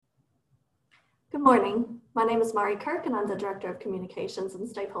Good morning. My name is Mari Kirk, and I'm the Director of Communications and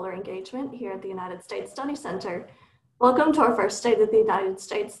Stakeholder Engagement here at the United States Study Center. Welcome to our first State of the United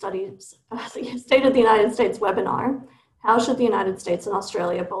States webinar. How should the United States and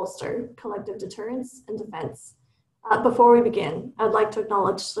Australia bolster collective deterrence and defense? Before we begin, I'd like to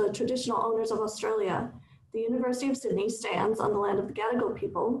acknowledge the traditional owners of Australia. The University of Sydney stands on the land of the Gadigal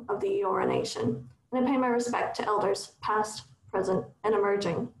people of the Eora Nation, and I pay my respect to elders past, present, and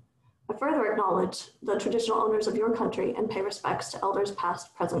emerging. I further acknowledge the traditional owners of your country and pay respects to elders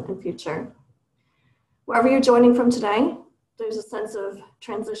past, present, and future. Wherever you're joining from today, there's a sense of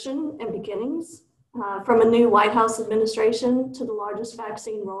transition and beginnings. From a new White House administration to the largest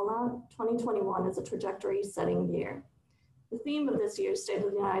vaccine rollout, 2021 is a trajectory-setting year. The theme of this year's State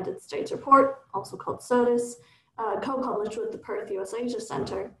of the United States report, also called SOTUS, co-published with the Perth US Asia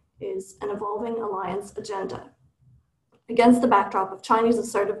Center, is an evolving alliance agenda. Against the backdrop of Chinese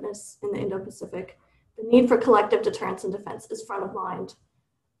assertiveness in the Indo-Pacific, the need for collective deterrence and defense is front of mind.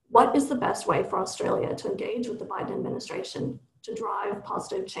 What is the best way for Australia to engage with the Biden administration to drive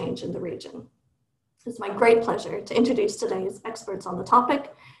positive change in the region? It's my great pleasure to introduce today's experts on the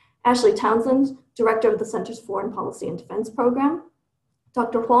topic. Ashley Townsend, Director of the Center's Foreign Policy and Defense Program,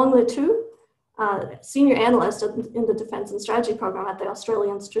 Dr. Huang Letu, Senior Analyst in the Defense and Strategy Program at the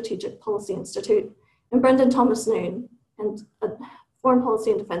Australian Strategic Policy Institute, and Brendan Thomas-Noon, and a Foreign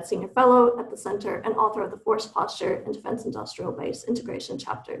Policy and Defense Senior Fellow at the Center and author of the Force Posture and Defense Industrial Base Integration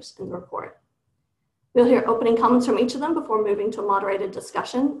chapters in the report. We'll hear opening comments from each of them before moving to a moderated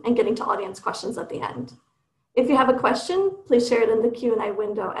discussion and getting to audience questions at the end. If you have a question, please share it in the Q&A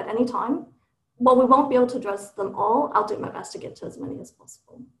window at any time. While we won't be able to address them all, I'll do my best to get to as many as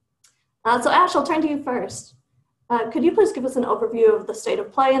possible. So Ash, I'll turn to you first. Could you please give us an overview of the state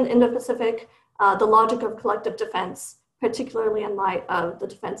of play in the Indo-Pacific, the logic of collective defense, particularly in light of the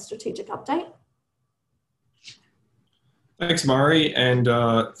Defense Strategic Update? Thanks, Mari, and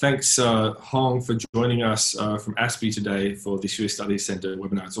thanks, Hong, for joining us from ASPI today for this US Studies Center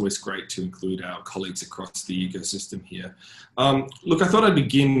webinar. It's always great to include our colleagues across the ecosystem here. Look, I thought I'd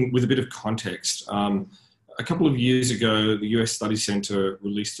begin with a bit of context. A couple of years ago, the US Studies Center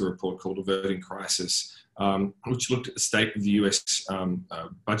released a report called Averting Crisis, which looked at the state of the US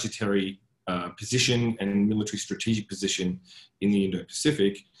budgetary position and military strategic position in the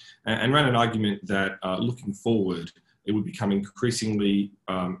Indo-Pacific, and ran an argument that looking forward, it would become increasingly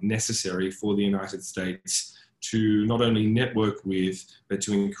necessary for the United States to not only network with, but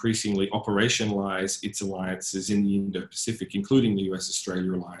to increasingly operationalize its alliances in the Indo-Pacific, including the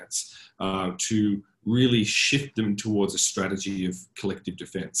US-Australia alliance, to really shift them towards a strategy of collective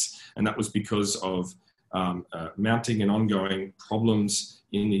defense. And that was because of mounting and ongoing problems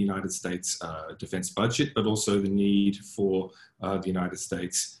in the United States defense budget, but also the need for the United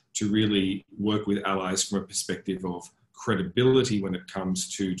States to really work with allies from a perspective of credibility when it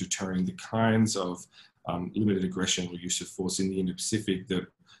comes to deterring the kinds of limited aggression or use of force in the Indo-Pacific that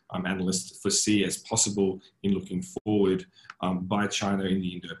analysts foresee as possible in looking forward by China in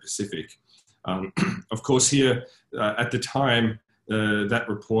the Indo-Pacific. Of course, here at the time, that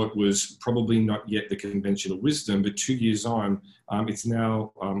report was probably not yet the conventional wisdom, but 2 years on, it's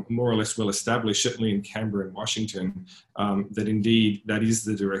now more or less well established, certainly in Canberra and Washington, that indeed that is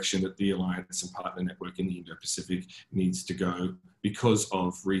the direction that the alliance and partner network in the Indo-Pacific needs to go because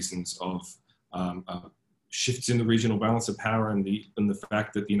of reasons of shifts in the regional balance of power and the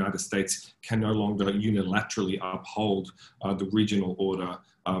fact that the United States can no longer unilaterally uphold the regional order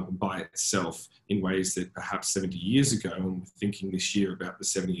by itself in ways that perhaps 70 years ago, and thinking this year about the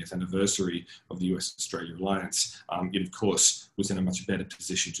 70th anniversary of the US-Australia alliance, it of course was in a much better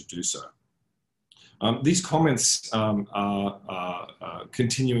position to do so. These comments are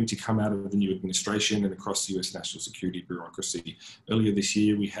continuing to come out of the new administration and across the US national security bureaucracy. Earlier this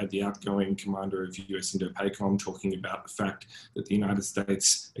year, we had the outgoing commander of US Indo-PACOM talking about the fact that the United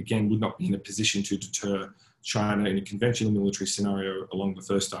States, again, would not be in a position to deter China in a conventional military scenario along the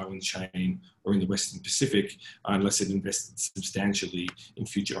First Island chain or in the Western Pacific unless it invested substantially in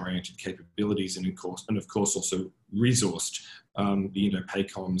future-oriented capabilities and of course also resourced the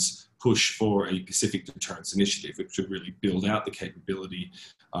Indo-PACOM's push for a Pacific deterrence initiative, which would really build out the capability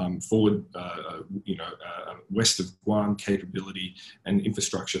forward, west of Guam capability and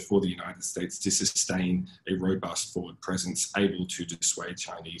infrastructure for the United States to sustain a robust forward presence able to dissuade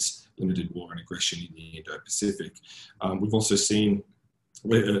Chinese limited war and aggression in the Indo-Pacific. We've also seen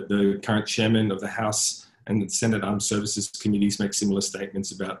the current chairman of the House and the Senate Armed Services Committees make similar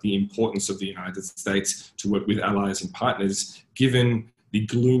statements about the importance of the United States to work with allies and partners, given the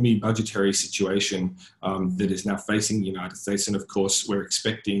gloomy budgetary situation that is now facing the United States. And of course, we're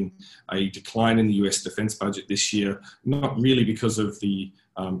expecting a decline in the US defense budget this year, not really because of the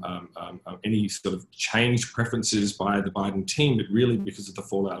any sort of change preferences by the Biden team, but really because of the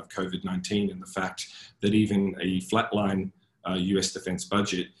fallout of COVID-19 and the fact that even a flatline US defense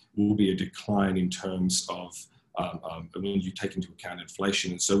budget will be a decline in terms of when you take into account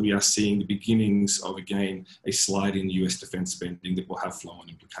inflation. And so we are seeing the beginnings of, again, a slide in US defense spending that will have flow-on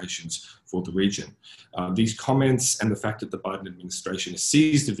implications for the region. These comments and the fact that the Biden administration is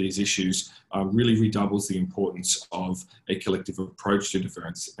seized of these issues really redoubles the importance of a collective approach to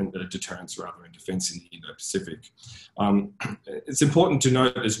deterrence and defense in the Indo-Pacific. It's important to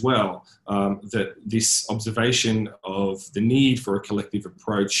note as well that this observation of the need for a collective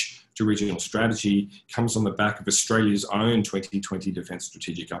approach to regional strategy comes on the back of Australia's own 2020 Defence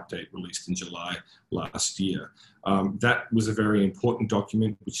Strategic Update released in July last year. That was a very important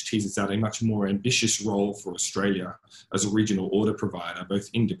document which teases out a much more ambitious role for Australia as a regional order provider, both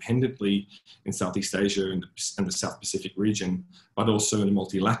independently in Southeast Asia and the South Pacific region, but also in a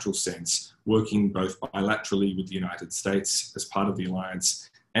multilateral sense, working both bilaterally with the United States as part of the alliance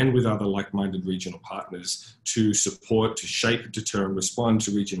and with other like-minded regional partners to support, to shape, deter, and respond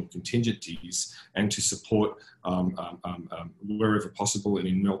to regional contingencies, and to support, wherever possible and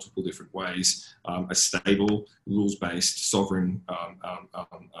in multiple different ways, a stable, rules-based, sovereign,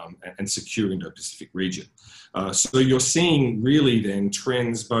 and secure Indo-Pacific region. So you're seeing really then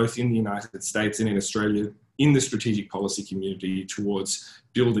trends both in the United States and in Australia in the strategic policy community towards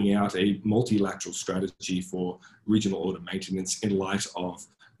building out a multilateral strategy for regional order maintenance in light of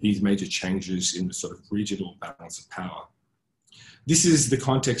these major changes in the sort of regional balance of power. This is the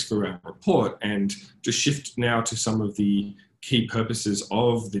context for our report, and to shift now to some of the key purposes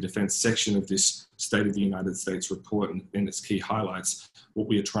of the defense section of this State of the United States report and its key highlights, what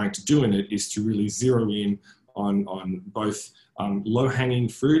we are trying to do in it is to really zero in on both low-hanging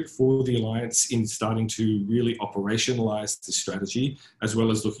fruit for the alliance in starting to really operationalize the strategy, as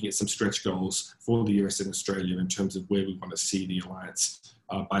well as looking at some stretch goals for the US and Australia in terms of where we want to see the alliance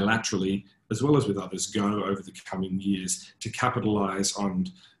bilaterally, as well as with others, go over the coming years to capitalize on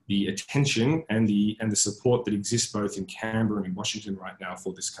the attention and the support that exists both in Canberra and in Washington right now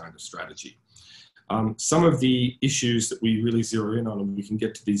for this kind of strategy. Some of the issues that we really zero in on, and we can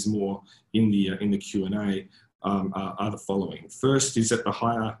get to these more in the Q&A, are the following. First is at the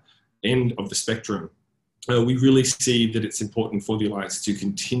higher end of the spectrum. We really see that it's important for the alliance to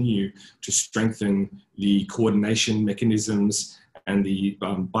continue to strengthen the coordination mechanisms and the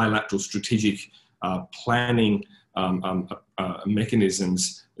bilateral strategic planning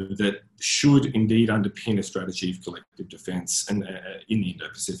mechanisms that should indeed underpin a strategy of collective defence and in the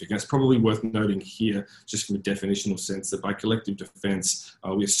Indo-Pacific. And it's probably worth noting here, just from a definitional sense, that by collective defence,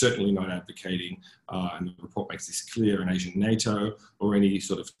 we are certainly not advocating, and the report makes this clear, an Asian NATO or any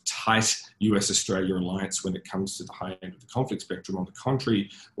sort of tight US-Australia alliance when it comes to the high end of the conflict spectrum. On the contrary,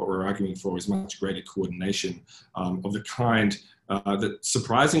 what we're arguing for is much greater coordination of the kind that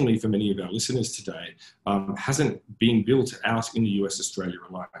surprisingly for many of our listeners today hasn't been built out in the US-Australia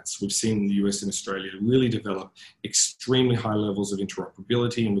alliance. We've seen the US and Australia really develop extremely high levels of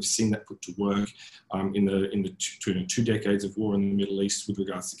interoperability, and we've seen that put to work in the two decades of war in the Middle East with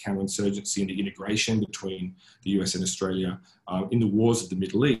regards to counterinsurgency and the integration between the US and Australia in the wars of the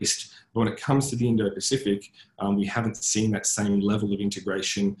Middle East. But when it comes to the Indo-Pacific, we haven't seen that same level of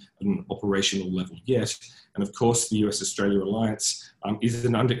integration at an operational level yet. And of course, the US-Australia alliance is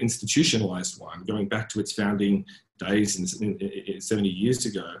an under-institutionalized one, going back to its founding days 70 years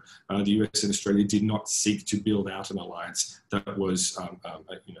ago. The US and Australia did not seek to build out an alliance that was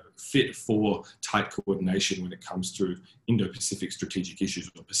fit for tight coordination when it comes to Indo-Pacific strategic issues,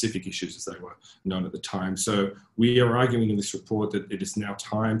 or Pacific issues as they were known at the time. So we are arguing in this report that it is now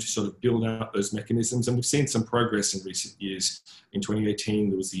time to sort of build out those mechanisms, and we've seen some progress in recent years. In 2018,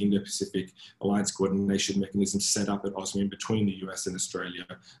 there was the Indo-Pacific Alliance Coordination Mechanism set up at OSMIM between the US and Australia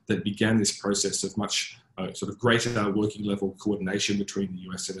that began this process of much sort of greater working level coordination between the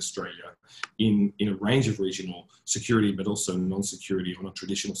US and Australia in a range of regional security, but also non-security or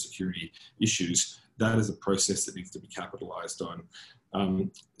non-traditional security issues. That is a process that needs to be capitalized on.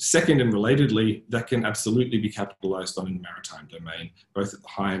 Second, and relatedly, that can absolutely be capitalized on in the maritime domain, both at the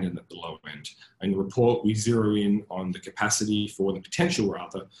high end and at the low end. In the report, we zero in on the capacity for, the potential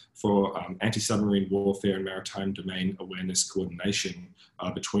rather, for anti-submarine warfare and maritime domain awareness coordination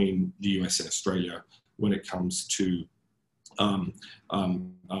between the US and Australia when it comes to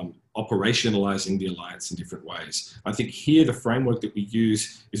operationalizing the alliance in different ways. I think here the framework that we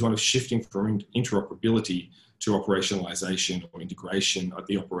use is one of shifting from interoperability to operationalization or integration at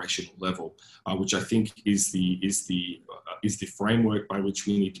the operational level, which I think is the framework by which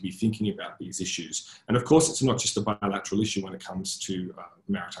we need to be thinking about these issues. And of course, it's not just a bilateral issue when it comes to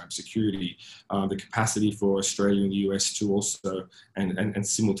maritime security. The capacity for Australia and the US to also and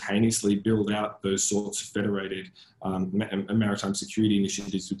simultaneously build out those sorts of federated maritime security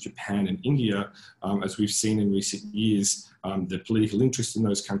initiatives with Japan and India, as we've seen in recent years, the political interest in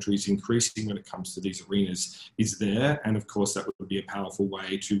those countries increasing when it comes to these arenas is there. And of course, that would be a powerful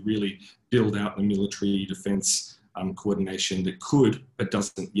way to really build out the military defense coordination that could, but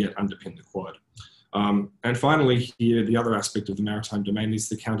doesn't yet underpin the Quad. And finally here, the other aspect of the maritime domain is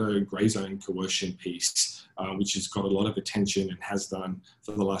the counter grey zone coercion piece, which has got a lot of attention and has done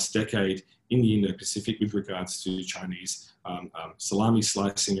for the last decade in the Indo-Pacific with regards to Chinese salami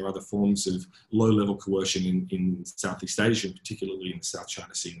slicing or other forms of low-level coercion in Southeast Asia, particularly in the South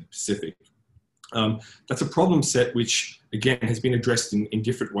China Sea and the Pacific. That's a problem set which, again, has been addressed in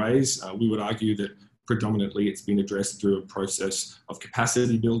different ways. We would argue that predominantly it's been addressed through a process of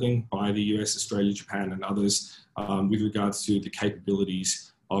capacity building by the US, Australia, Japan and others with regards to the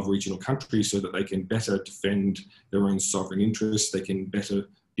capabilities of regional countries so that they can better defend their own sovereign interests, they can better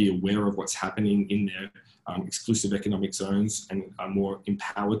be aware of what's happening in their exclusive economic zones and are more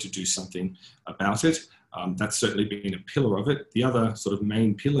empowered to do something about it. That's certainly been a pillar of it. The other sort of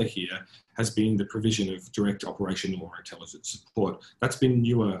main pillar here has been the provision of direct operational or intelligence support. That's been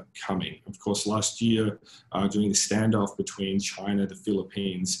newer coming. Of course, last year, during the standoff between China and the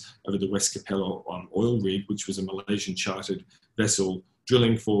Philippines over the West Capella oil rig, which was a Malaysian chartered vessel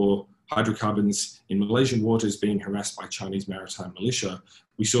drilling for hydrocarbons in Malaysian waters being harassed by Chinese maritime militia,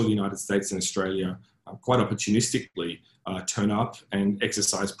 we saw the United States and Australia quite opportunistically turn up and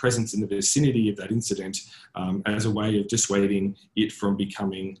exercise presence in the vicinity of that incident as a way of dissuading it from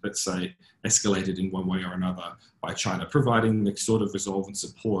becoming, let's say, escalated in one way or another by China, providing the sort of resolve and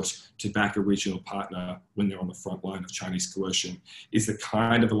support to back a regional partner when they're on the front line of Chinese coercion is the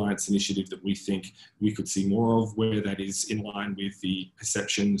kind of alliance initiative that we think we could see more of, where that is in line with the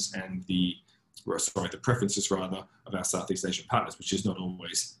perceptions and the preferences rather of our Southeast Asian partners, which is not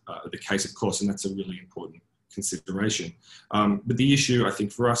always the case, of course, and that's a really important consideration. But the issue, I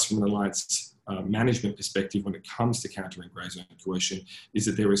think, for us from an alliance management perspective when it comes to countering grey zone coercion is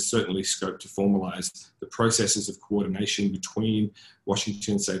that there is certainly scope to formalise the processes of coordination between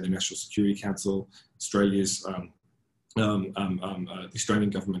Washington, say the National Security Council, Australia's the Australian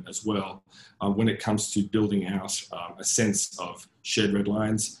government as well, when it comes to building out a sense of shared red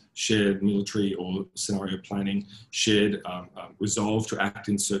lines, shared military or scenario planning, shared resolve to act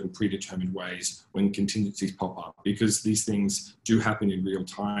in certain predetermined ways when contingencies pop up, because these things do happen in real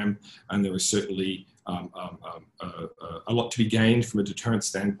time, and there is certainly a lot to be gained from a deterrent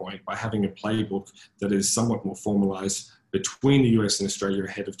standpoint by having a playbook that is somewhat more formalised between the US and Australia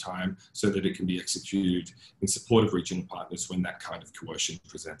ahead of time so that it can be executed in support of regional partners when that kind of coercion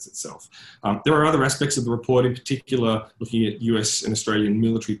presents itself. There are other aspects of the report, in particular looking at US and Australian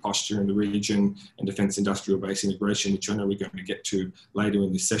military posture in the region and defence industrial base integration, which I know we're going to get to later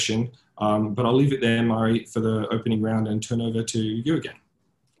in this session. But I'll leave it there, Mari, for the opening round and turn over to you again.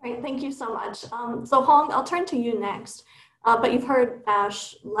 Great, thank you so much. So Hong, I'll turn to you next. But you've heard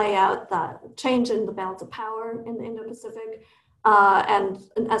Ash lay out that change in the balance of power in the Indo-Pacific and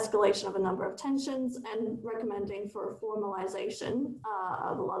an escalation of a number of tensions and recommending for formalization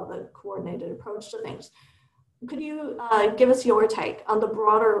of a lot of the coordinated approach to things. Could you give us your take on the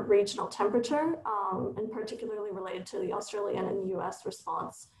broader regional temperature and particularly related to the Australian and US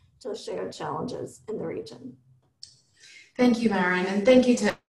response to shared challenges in the region? Thank you, Maren, and thank you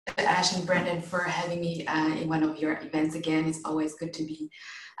to Ash and Brendan for having me in one of your events again. It's always good to be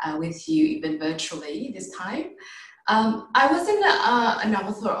with you, even virtually this time. I wasn't an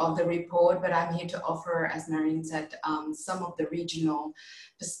author of the report, but I'm here to offer, as Maren said, some of the regional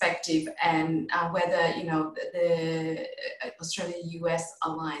perspective and whether, you know, the Australia-US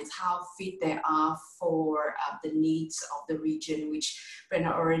alliance, how fit they are for the needs of the region, which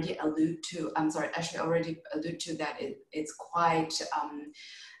Brendan already alluded to. Ashley already alluded to that it's quite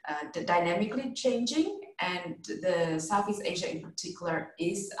dynamically changing, and the Southeast Asia in particular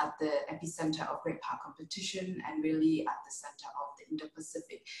is at the epicenter of great power competition and really at the center of the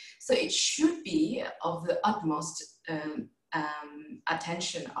Indo-Pacific. So it should be of the utmost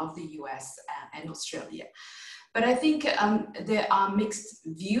attention of the US and Australia. But I think there are mixed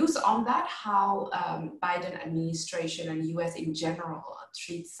views on that, how Biden administration and US in general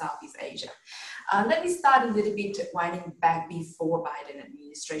treats Southeast Asia. Let me start a little bit winding back before Biden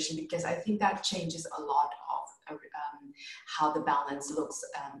administration, because I think that changes a lot of how the balance looks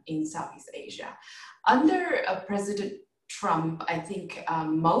in Southeast Asia. Under President Trump, I think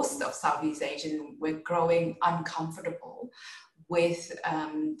most of Southeast Asians were growing uncomfortable with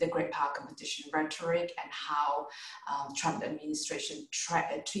the great power competition rhetoric and how Trump administration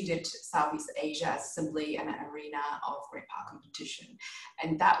treated Southeast Asia as simply an arena of great power competition.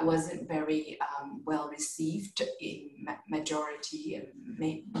 And that wasn't very well received in majority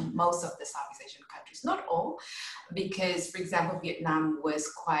and most of the Southeast Asian countries, not all, because, for example, Vietnam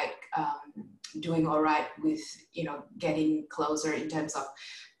was quite doing all right with, getting closer in terms of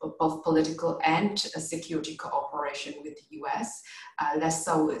both political and security cooperation with the US, less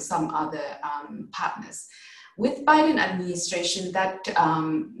so with some other partners. With Biden administration,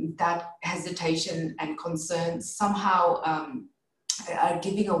 that hesitation and concern somehow are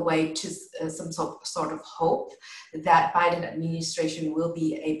giving away to some sort of hope that Biden administration will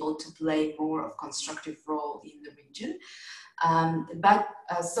be able to play more of a constructive role in the region. But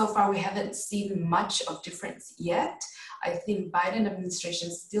so far we haven't seen much of difference yet. I think Biden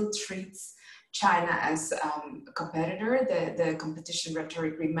administration still treats China as a competitor. The competition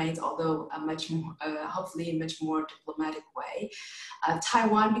rhetoric remains, although a much more, hopefully a much more diplomatic way.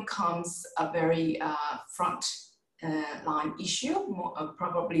 Taiwan becomes a very front line issue,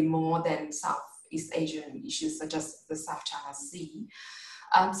 probably more than Southeast Asian issues such as the South China Sea.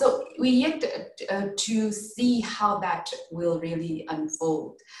 So we yet to see how that will really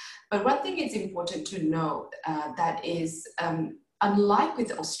unfold. But one thing is important to note that is, unlike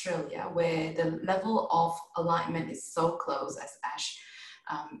with Australia, where the level of alignment is so close, as Ash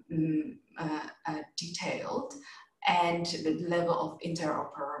detailed, and the level of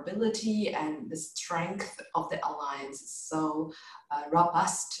interoperability and the strength of the alliance is so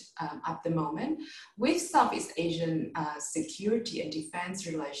robust at the moment. With Southeast Asian security and defense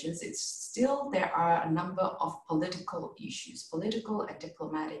relations, it's still, there are a number of political issues, political and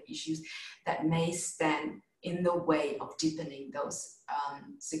diplomatic issues that may stand in the way of deepening those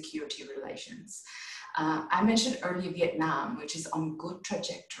security relations. I mentioned earlier Vietnam, which is on good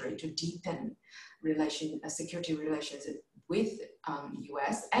trajectory to deepen security relations with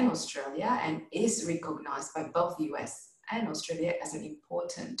US and Australia, and is recognized by both US and Australia as an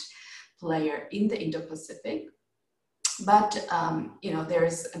important player in the Indo-Pacific. But there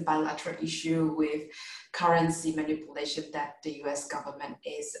is a bilateral issue with currency manipulation that the US government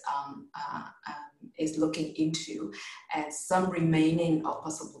is looking into, and some remaining of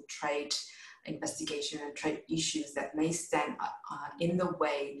possible trade investigation and trade issues that may stand in the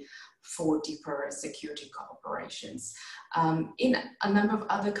way for deeper security cooperations. In a number of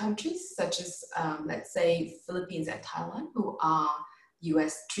other countries, such as, let's say, Philippines and Thailand, who are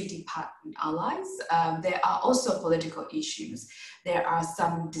US treaty partner allies, there are also political issues. There are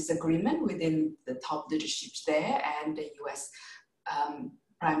some disagreement within the top leaderships there and the US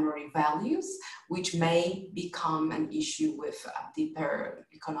primary values, which may become an issue with deeper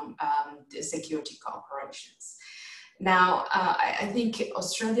security cooperations. Now, I think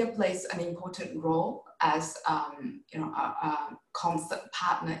Australia plays an important role as a constant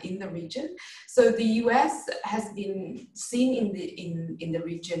partner in the region. So the US has been seen in the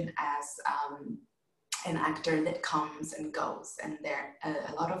region as an actor that comes and goes, and there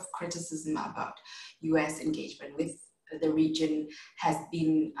a lot of criticism about US engagement with the region has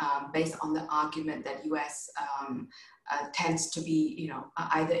been based on the argument that US tends to be,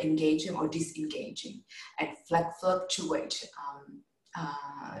 either engaging or disengaging and fluctuate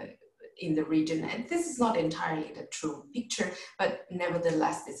in the region. And this is not entirely the true picture, but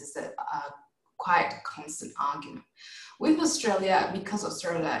nevertheless, this is a quite constant argument. With Australia, because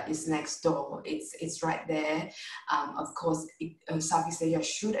Australia is next door, it's right there. Of course, Southeast Asia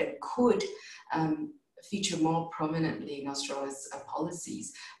should and could feature more prominently in Australia's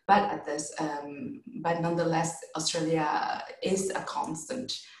policies, but nonetheless, Australia is a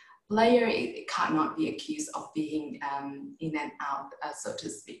constant player. It cannot be accused of being in and out, so to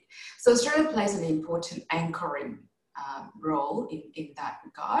speak. So Australia plays an important anchoring role in that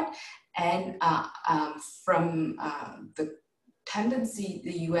regard, and from the tendency,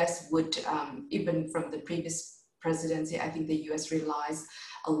 the US would, even from the previous presidency, I think the US relies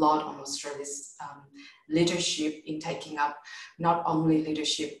a lot on Australia's leadership in taking up not only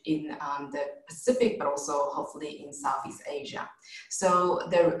leadership in the Pacific, but also hopefully in Southeast Asia. So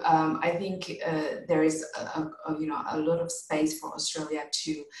there, I think there is a lot of space for Australia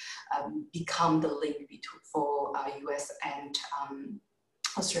to become the link for US and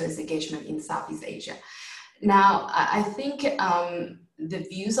Australia's engagement in Southeast Asia. Now, I think the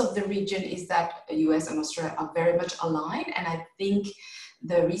views of the region is that the US and Australia are very much aligned, and I think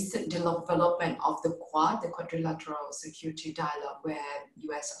the recent development of the Quad, the Quadrilateral Security Dialogue, where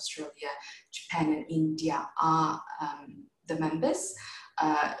US, Australia, Japan, and India are the members,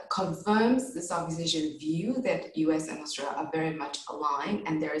 confirms the Southeast Asian view that US and Australia are very much aligned,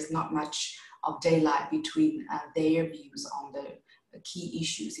 and there is not much of daylight between their views on the key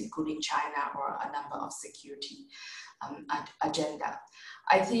issues, including China or a number of security agenda.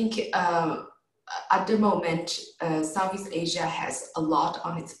 I think at the moment, Southeast Asia has a lot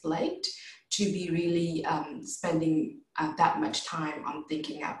on its plate to be really spending that much time on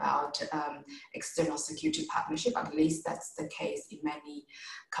thinking about external security partnership. At least that's the case in many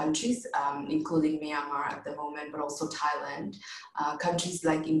countries, including Myanmar at the moment, but also Thailand. Countries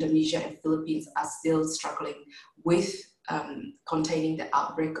like Indonesia and Philippines are still struggling with containing the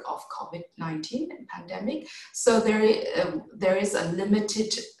outbreak of COVID-19 pandemic. So there is a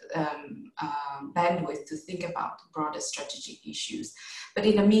limited bandwidth to think about broader strategic issues. But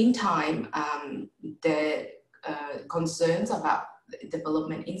in the meantime, the concerns about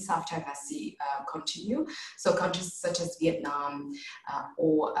development in South China Sea continue. So countries such as Vietnam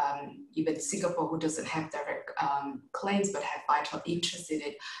or even Singapore, who doesn't have direct claims but have vital interest in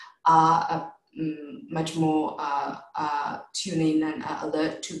it, are much more tune in and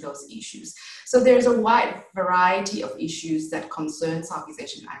alert to those issues. So there's a wide variety of issues that concern Southeast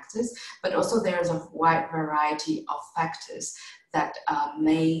Asian actors, but also there's a wide variety of factors that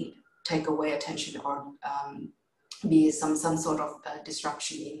may take away attention or be some sort of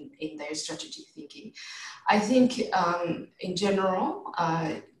disruption in their strategic thinking. I think in general,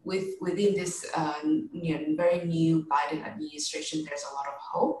 within this very new Biden administration, there's a lot of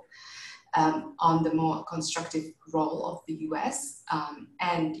hope on the more constructive role of the US,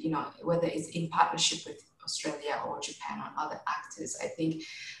 and whether it's in partnership with Australia or Japan or other actors. I think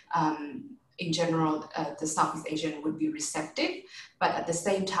in general the Southeast Asian would be receptive, but at the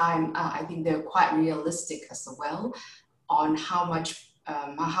same time I think they're quite realistic as well on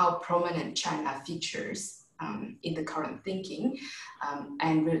how prominent China features in the current thinking,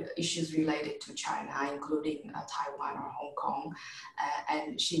 and issues related to China, including Taiwan or Hong Kong,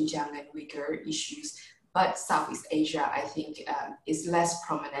 and Xinjiang and Uyghur issues. But Southeast Asia, I think, is less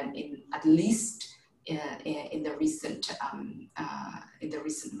prominent at least in the recent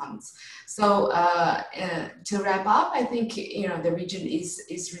months. So to wrap up, I think the region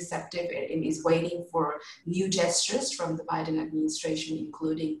is receptive and is waiting for new gestures from the Biden administration,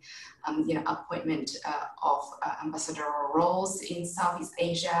 including appointment of ambassadorial roles in Southeast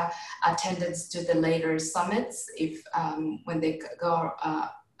Asia, attendance to the later summits if when they go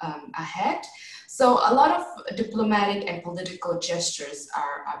ahead. So a lot of diplomatic and political gestures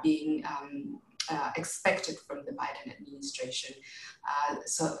are being expected from the Biden administration,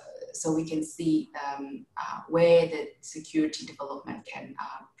 so we can see where the security development can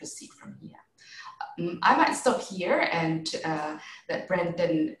proceed from here. I might stop here and let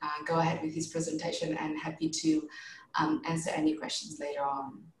Brendan go ahead with his presentation, and happy to answer any questions later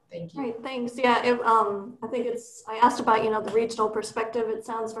on. Thank you. Great, thanks. Yeah, I think I asked about the regional perspective. It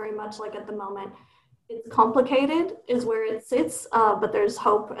sounds very much like at the moment it's complicated is where it sits, but there's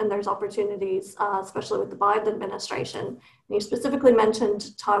hope and there's opportunities, especially with the Biden administration. And you specifically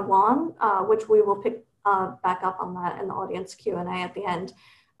mentioned Taiwan, which we will pick back up on that in the audience Q&A at the end.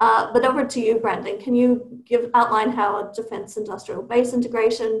 But over to you, Brendan. Can you outline how a defense industrial base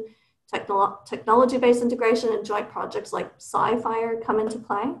integration, technology-based integration, and joint projects like Sci-Fire come into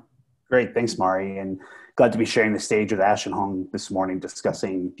play? Great, thanks, Mari, and glad to be sharing the stage with Ash and Hong this morning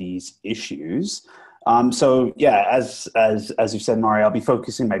discussing these issues. So yeah, as you said, Mari, I'll be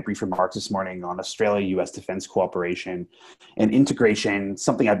focusing my brief remarks this morning on Australia-US defense cooperation and integration,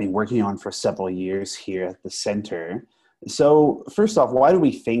 something I've been working on for several years here at the center. So first off, why do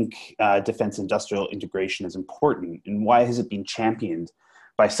we think defense industrial integration is important, and why has it been championed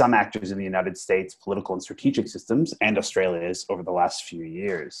by some actors in the United States political and strategic systems and Australia's over the last few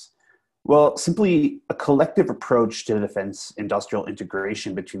years? Well, simply a collective approach to defense industrial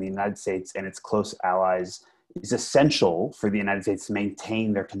integration between the United States and its close allies is essential for the United States to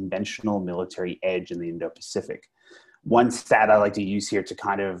maintain their conventional military edge in the Indo-Pacific. One stat I like to use here to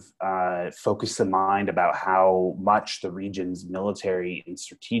kind of focus the mind about how much the region's military and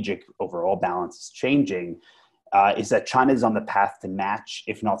strategic overall balance is changing is that China is on the path to match,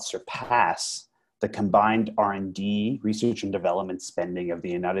 if not surpass, the combined R&D, research and development spending of the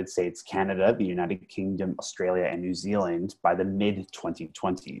United States, Canada, the United Kingdom, Australia, and New Zealand by the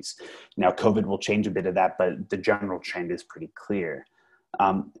mid-2020s. Now, COVID will change a bit of that, but the general trend is pretty clear.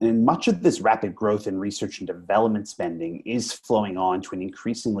 And much of this rapid growth in research and development spending is flowing on to an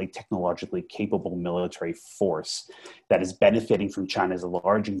increasingly technologically capable military force that is benefiting from China's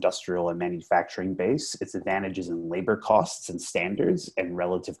large industrial and manufacturing base, its advantages in labor costs and standards, and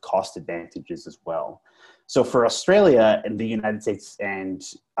relative cost advantages as well. So for Australia and the United States and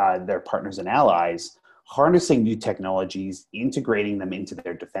their partners and allies, harnessing new technologies, integrating them into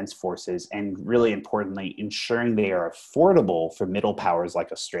their defense forces, and really importantly, ensuring they are affordable for middle powers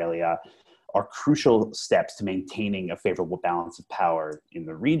like Australia are crucial steps to maintaining a favorable balance of power in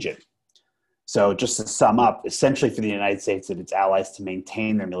the region. So just to sum up, essentially for the United States and its allies to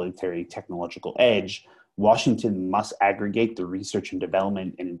maintain their military technological edge, Washington must aggregate the research and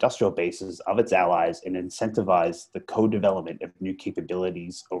development and industrial bases of its allies and incentivize the co-development of new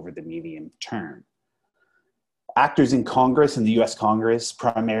capabilities over the medium term. Actors in Congress, in the US Congress,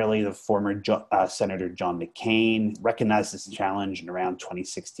 primarily the former Senator John McCain, recognized this challenge in around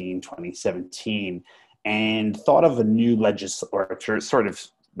 2016, 2017, and thought of a new let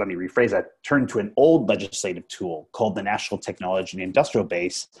me rephrase that, turned to an old legislative tool called the National Technology and Industrial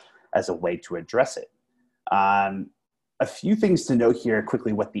Base as a way to address it. A few things to note here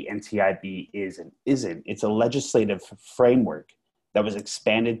quickly what the NTIB is and isn't. It's a legislative framework that was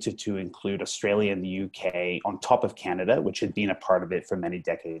expanded to include Australia and the UK on top of Canada, which had been a part of it for many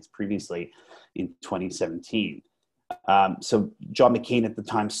decades previously in 2017. So John McCain at the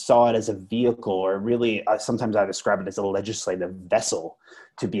time saw it as a vehicle, or really sometimes I describe it as a legislative vessel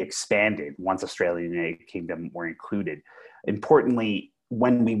to be expanded once Australia and the United Kingdom were included. Importantly,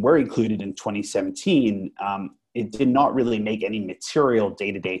 when we were included in 2017, it did not really make any material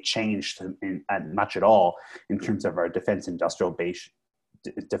day-to-day change much at all in terms of our defense industrial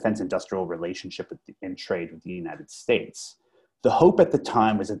relationship and trade with the United States. The hope at the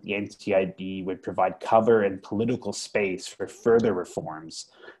time was that the NTIB would provide cover and political space for further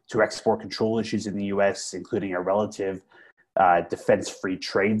reforms to export control issues in the US, including a relative defense-free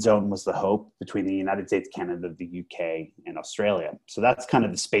trade zone was the hope between the United States, Canada, the UK, and Australia. So that's kind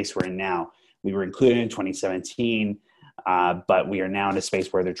of the space we're in now. We were included in 2017, but we are now in a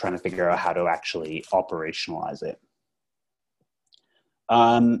space where they're trying to figure out how to actually operationalize it.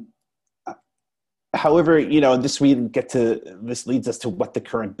 However, this leads us to what the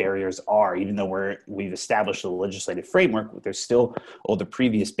current barriers are. Even though we've established a legislative framework, there's still all the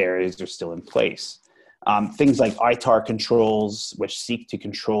previous barriers are still in place. Things like ITAR controls, which seek to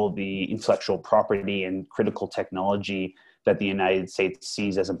control the intellectual property and critical technology that the United States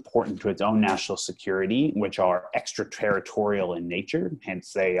sees as important to its own national security, which are extraterritorial in nature,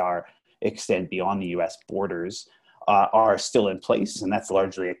 hence they extend beyond the US borders, are still in place. And that's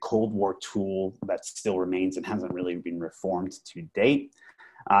largely a Cold War tool that still remains and hasn't really been reformed to date.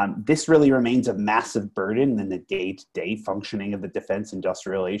 This really remains a massive burden in the day-to-day functioning of the defense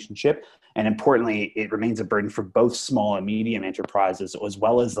industrial relationship. And importantly, it remains a burden for both small and medium enterprises, as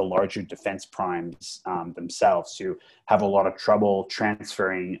well as the larger defense primes themselves, who have a lot of trouble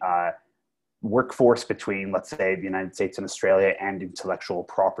transferring workforce between, let's say, the United States and Australia and intellectual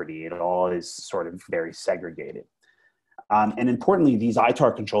property. It all is sort of very segregated. And importantly, these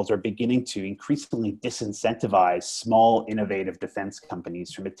ITAR controls are beginning to increasingly disincentivize small, innovative defense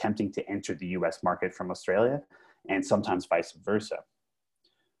companies from attempting to enter the US market from Australia, and sometimes vice versa.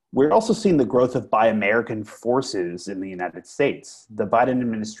 We're also seeing the growth of Buy American forces in the United States. The Biden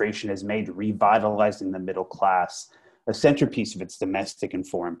administration has made revitalizing the middle class a centerpiece of its domestic and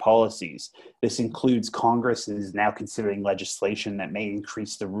foreign policies. This includes Congress is now considering legislation that may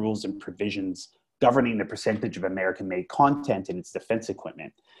increase the rules and provisions governing the percentage of American-made content in its defense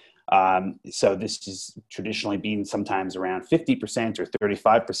equipment. So this has traditionally been sometimes around 50% or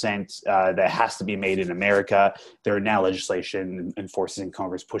 35% that has to be made in America. There are now legislation and forces in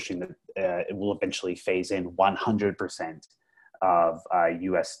Congress pushing that it will eventually phase in 100% of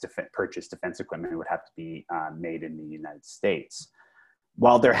US purchased defense equipment would have to be made in the United States.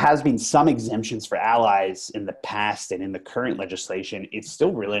 While there has been some exemptions for allies in the past and in the current legislation, it's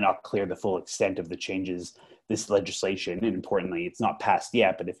still really not clear the full extent of the changes this legislation, and importantly, it's not passed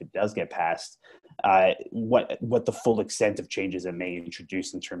yet, but if it does get passed, what the full extent of changes it may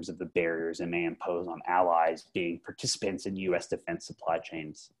introduce in terms of the barriers it may impose on allies being participants in US defense supply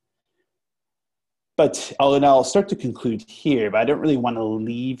chains. But I'll start to conclude here, but I don't really want to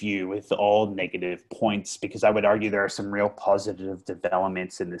leave you with all negative points, because I would argue there are some real positive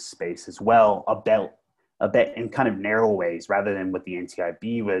developments in this space as well, a bit in kind of narrow ways, rather than what the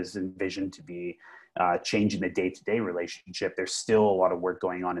NTIB was envisioned to be changing the day-to-day relationship. There's still a lot of work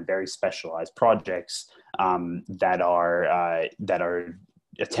going on in very specialized projects that are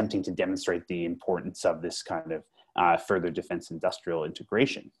attempting to demonstrate the importance of this kind of further defense industrial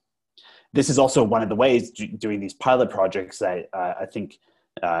integration. This is also one of the ways doing these pilot projects that I think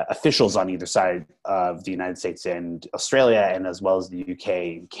officials on either side of the United States and Australia, and as well as the UK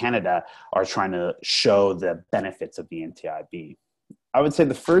and Canada, are trying to show the benefits of the NTIB. I would say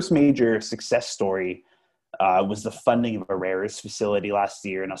the first major success story was the funding of a rare earths facility last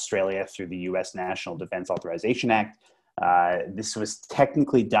year in Australia through the US National Defense Authorization Act. This was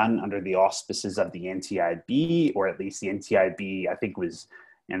technically done under the auspices of the NTIB, or at least the NTIB, I think was,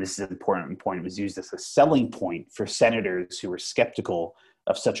 and this is an important point, was used as a selling point for senators who were skeptical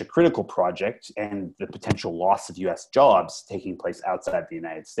of such a critical project and the potential loss of US jobs taking place outside the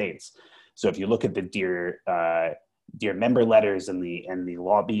United States. So if you look at the Dear member letters and the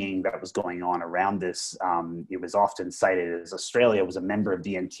lobbying that was going on around this, it was often cited as Australia was a member of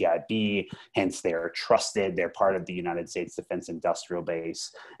the NTIB, hence they're trusted, they're part of the United States Defense Industrial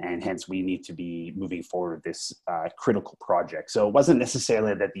Base, and hence we need to be moving forward with this critical project. So it wasn't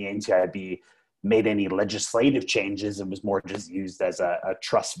necessarily that the NTIB made any legislative changes, it was more just used as a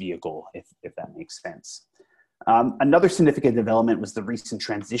trust vehicle, if that makes sense. Another significant development was the recent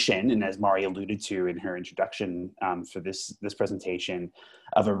transition, and as Mari alluded to in her introduction for this presentation,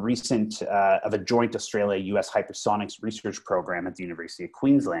 of a joint Australia-US hypersonics research program at the University of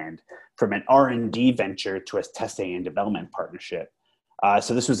Queensland from an R&D venture to a testing and development partnership.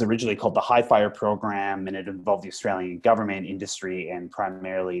 So this was originally called the HiFire program, and it involved the Australian government, industry, and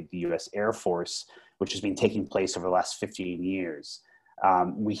primarily the US Air Force, which has been taking place over the last 15 years.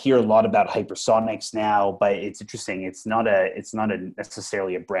 We hear a lot about hypersonics now, but it's interesting. It's not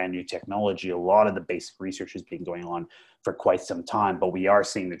necessarily a brand new technology. A lot of the basic research has been going on for quite some time, but we are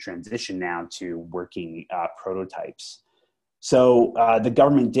seeing the transition now to working prototypes. So the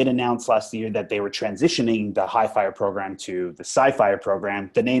government did announce last year that they were transitioning the HiFire program to the SciFire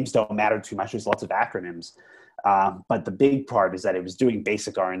program. The names don't matter too much. There's lots of acronyms. But the big part is that it was doing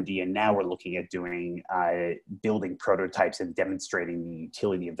basic R&D, and now we're looking at doing building prototypes and demonstrating the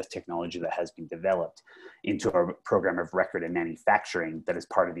utility of the technology that has been developed into a program of record and manufacturing that as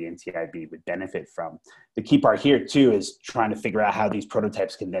part of the NTIB would benefit from. The key part here too is trying to figure out how these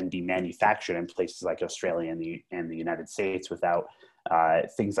prototypes can then be manufactured in places like Australia and the United States without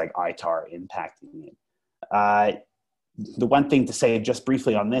things like ITAR impacting it. The one thing to say just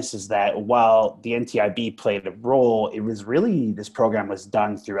briefly on this is that while the NTIB played a role, it was really, this program was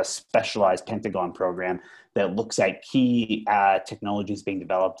done through a specialized Pentagon program that looks at key technologies being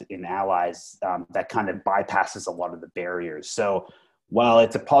developed in allies that kind of bypasses a lot of the barriers. So while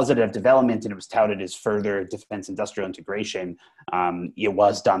it's a positive development and it was touted as further defense industrial integration, it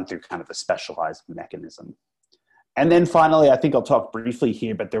was done through kind of a specialized mechanism. And then finally, I think I'll talk briefly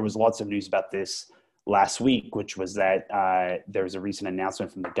here, but there was lots of news about this last week, which was that there was a recent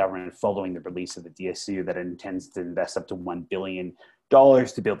announcement from the government following the release of the DSU that it intends to invest up to $1 billion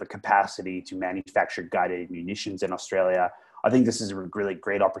to build the capacity to manufacture guided munitions in Australia. I think this is a really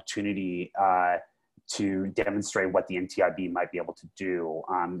great opportunity to demonstrate what the NTIB might be able to do.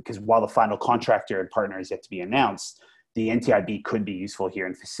 Because while the final contractor and partner is yet to be announced, the NTIB could be useful here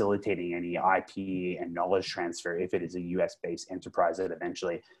in facilitating any IP and knowledge transfer if it is a US-based enterprise that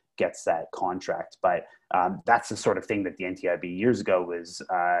eventually gets that contract. But that's the sort of thing that the NTIB years ago was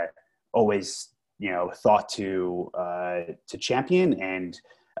always, thought to champion. And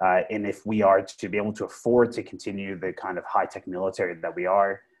if we are to be able to afford to continue the kind of high-tech military that we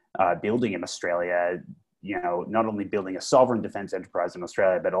are building in Australia, not only building a sovereign defense enterprise in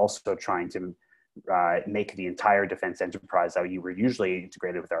Australia, but also trying to make the entire defense enterprise that you were usually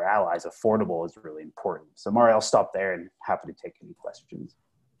integrated with our allies affordable is really important. So Mari, I'll stop there and happy to take any questions.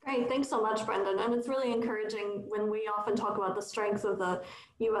 Great, thanks so much, Brendan. And it's really encouraging when we often talk about the strength of the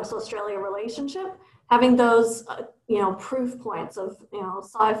US-Australia relationship, having those, proof points of,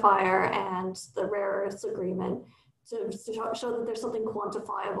 SciFire and the rare earths agreement to show that there's something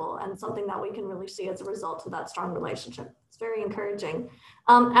quantifiable and something that we can really see as a result of that strong relationship. It's very encouraging.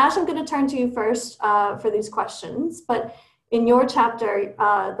 Ash, I'm going to turn to you first for these questions, but in your chapter,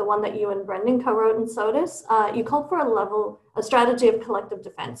 the one that you and Brendan co-wrote in SOTUS, you called for a strategy of collective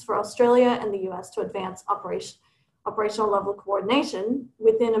defense for Australia and the US to advance operational level coordination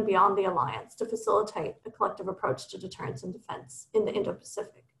within and beyond the alliance to facilitate a collective approach to deterrence and defense in the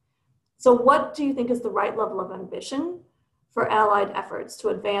Indo-Pacific. So what do you think is the right level of ambition for allied efforts to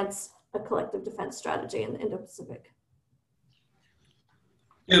advance a collective defense strategy in the Indo-Pacific?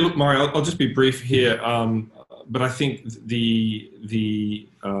 Yeah, look, Mari, I'll just be brief here, but I think the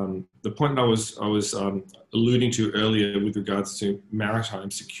point that I was alluding to earlier with regards to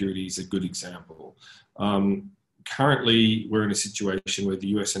maritime security is a good example. Currently, we're in a situation where the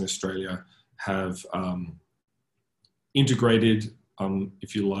US and Australia have integrated,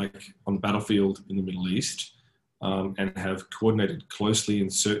 if you like, on the battlefield in the Middle East, and have coordinated closely in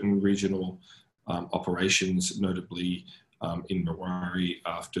certain regional operations, notably in Mawari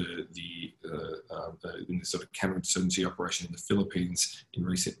after in the sort of counterinsurgency operation in the Philippines in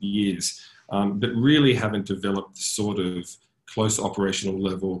recent years, but really haven't developed the sort of close operational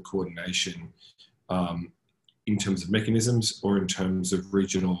level coordination in terms of mechanisms or in terms of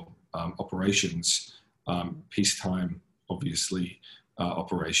regional operations, peacetime, obviously,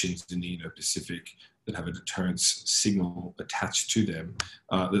 operations in the Indo-Pacific that have a deterrence signal attached to them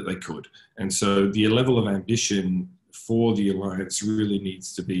that they could. And so the level of ambition for the alliance really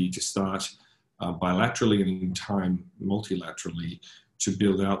needs to be to start bilaterally and in time multilaterally to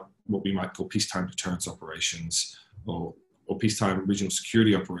build out what we might call peacetime deterrence operations or peacetime regional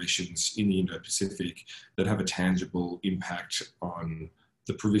security operations in the Indo-Pacific that have a tangible impact on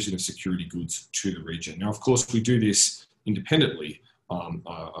the provision of security goods to the region. Now, of course, we do this independently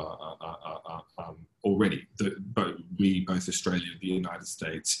already. Both Australia, the United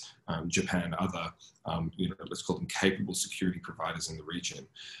States, Japan, other, let's call them capable security providers in the region.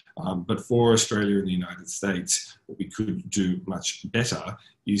 But for Australia and the United States, what we could do much better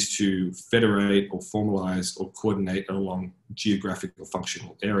is to federate or formalize or coordinate along geographic or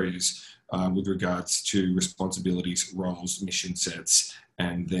functional areas with regards to responsibilities, roles, mission sets,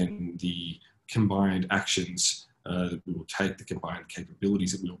 and then the combined actions that we will take, the combined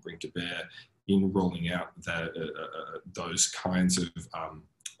capabilities that we will bring to bear in rolling out those kinds of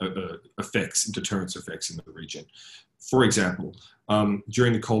effects, deterrence effects in the region. For example,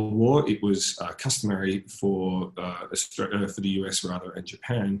 during the Cold War, it was customary for the US and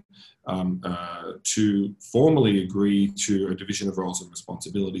Japan to formally agree to a division of roles and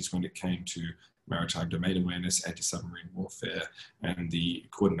responsibilities when it came to maritime domain awareness, anti-submarine warfare, and the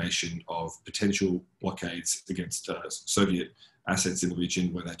coordination of potential blockades against Soviet assets in the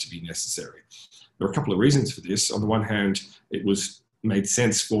region were that to be necessary. There are a couple of reasons for this. On the one hand, it was made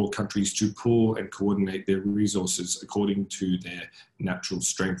sense for countries to pool and coordinate their resources according to their natural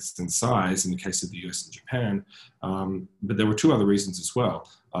strengths and size in the case of the US and Japan. But there were two other reasons as well.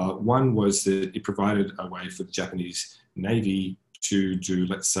 One was that it provided a way for the Japanese Navy to do,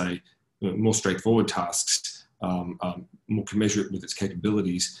 let's say, more straightforward tasks, more commensurate with its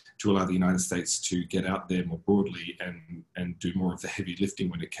capabilities, to allow the United States to get out there more broadly and do more of the heavy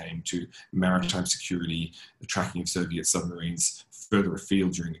lifting when it came to maritime security, the tracking of Soviet submarines further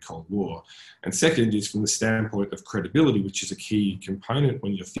afield during the Cold War. And second is from the standpoint of credibility, which is a key component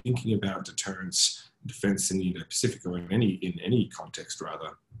when you're thinking about deterrence, defense in the Indo-Pacific, or in any context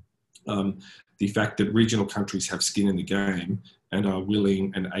rather. The fact that regional countries have skin in the game and are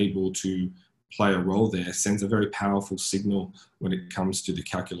willing and able to play a role there sends a very powerful signal when it comes to the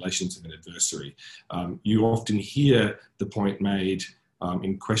calculations of an adversary. You often hear the point made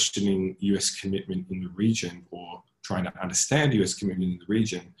in questioning US commitment in the region or trying to understand US commitment in the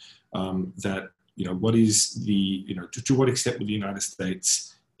region that, what is the, to what extent would the United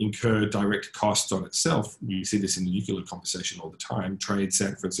States incur direct costs on itself? We see this in the nuclear conversation all the time. Trade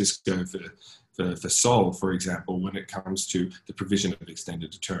San Francisco for Seoul, for example, when it comes to the provision of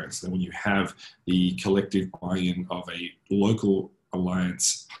extended deterrence. And when you have the collective buy-in of a local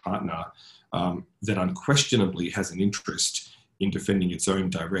alliance partner that unquestionably has an interest in defending its own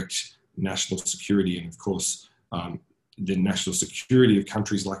direct national security, and of course, the national security of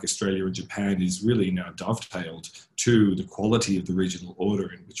countries like Australia and Japan is really now dovetailed to the quality of the regional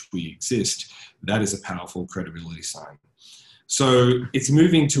order in which we exist, that is a powerful credibility sign. So it's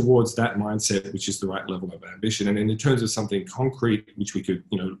moving towards that mindset, which is the right level of ambition. And in terms of something concrete, which we could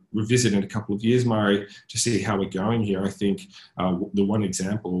revisit in a couple of years, Murray, to see how we're going here, I think the one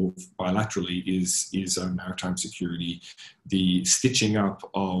example bilaterally is maritime security, the stitching up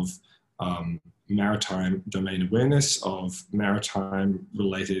of maritime domain awareness, of maritime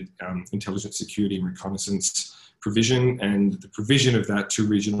related intelligence security and reconnaissance provision, and the provision of that to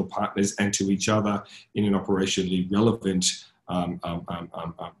regional partners and to each other in an operationally relevant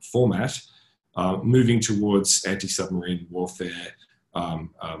format, moving towards anti-submarine warfare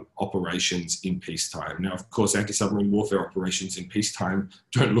operations in peacetime. Now, of course, anti-submarine warfare operations in peacetime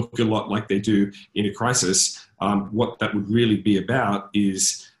don't look a lot like they do in a crisis. What that would really be about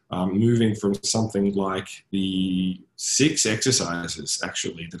is moving from something like the 6 exercises,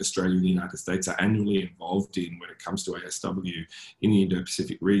 actually, that Australia and the United States are annually involved in when it comes to ASW in the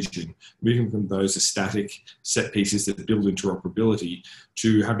Indo-Pacific region, moving from those as static set pieces that build interoperability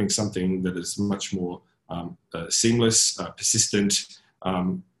to having something that is much more seamless, persistent,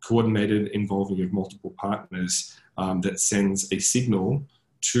 coordinated, involving of multiple partners that sends a signal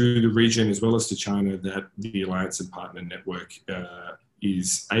to the region as well as to China that the Alliance and Partner Network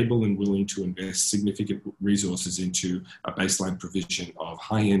is able and willing to invest significant resources into a baseline provision of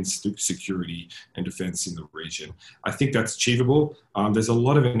high-end security and defense in the region. I think that's achievable. There's a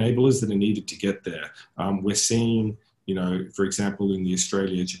lot of enablers that are needed to get there. We're seeing, you know, for example, in the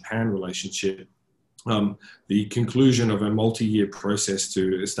Australia-Japan relationship, the conclusion of a multi-year process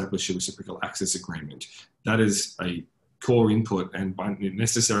to establish a reciprocal access agreement. That is a core input and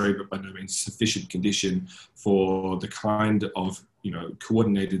necessary, but by no means sufficient condition for the kind of, you know,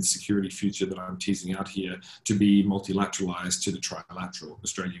 coordinated security future that I'm teasing out here to be multilateralized to the trilateral,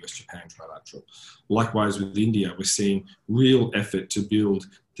 Australia, US, Japan trilateral. Likewise with India, we're seeing real effort to build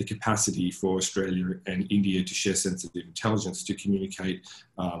the capacity for Australia and India to share sensitive intelligence, to communicate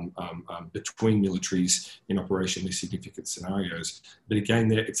between militaries in operationally significant scenarios. But again,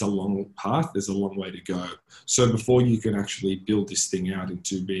 it's a long path, there's a long way to go. So before you can actually build this thing out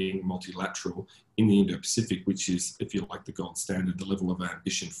into being multilateral in the Indo-Pacific, which is, if you like, the gold standard, the level of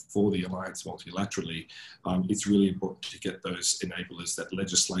ambition for the alliance multilaterally, it's really important to get those enablers, that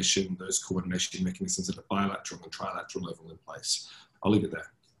legislation, those coordination mechanisms at a bilateral and trilateral level in place. I'll leave it there.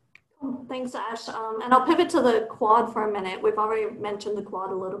 Thanks, Ash. And I'll pivot to the Quad for a minute. We've already mentioned the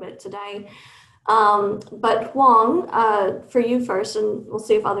Quad a little bit today. But Huang, for you first, and we'll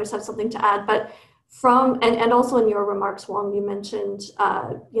see if others have something to add. But and also in your remarks, Huang, you mentioned,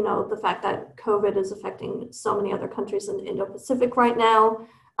 you know, the fact that COVID is affecting so many other countries in the Indo-Pacific right now,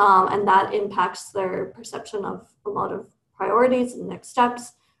 and that impacts their perception of a lot of priorities and next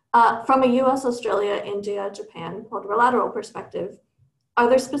steps. From a US, Australia, India, Japan quadrilateral perspective, are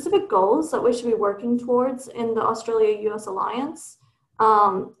there specific goals that we should be working towards in the Australia-US alliance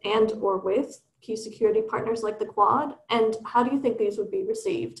and or with key security partners like the Quad? And how do you think these would be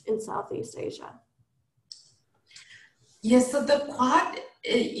received in Southeast Asia? Yes, so the Quad,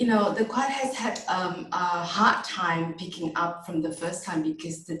 you know, the Quad has had a hard time picking up from the first time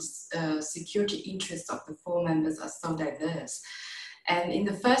because the security interests of the four members are so diverse. And in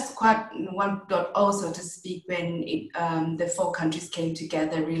the first Quad 1.0, so to speak, when the four countries came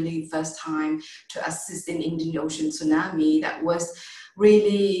together really first time to assist in Indian Ocean tsunami, that was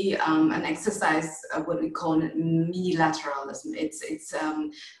really an exercise of what we call minilateralism. It's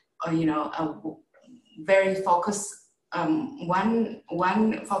you know, a very focused,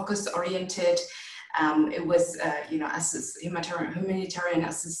 one focus oriented. It was you know, humanitarian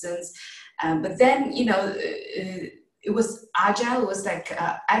assistance, but then, you know, it was agile, it was like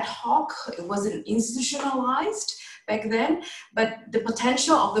ad hoc, it wasn't institutionalized back then, but the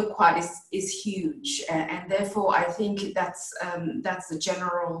potential of the Quad is huge. And therefore, I think that's the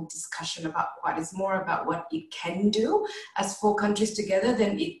general discussion about Quad. It's more about what it can do as four countries together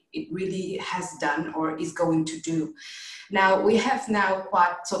than it really has done or is going to do. Now, we have now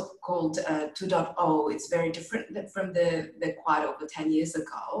Quad so-called 2.0. It's very different from the Quad over 10 years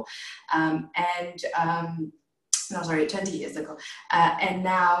ago. No, sorry, 20 years ago. And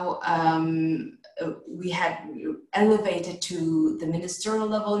now we had elevated to the ministerial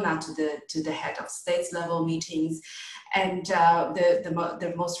level, now to the head of states level meetings. And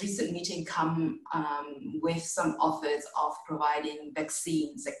the most recent meeting come with some offers of providing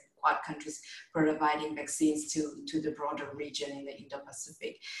vaccines, like Quad countries providing vaccines to the broader region in the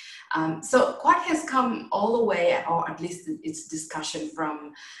Indo-Pacific. So Quad has come all the way, or at least its discussion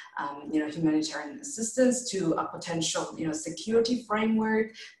from you know, humanitarian assistance to a potential, you know, security framework,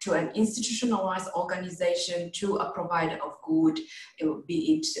 to an institutionalized organization, to a provider of good,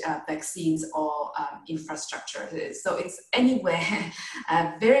 be it vaccines or infrastructure. So it's anywhere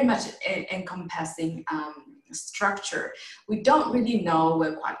very much encompassing structure. We don't really know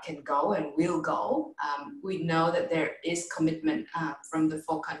where Quad can go and will go. We know that there is commitment from the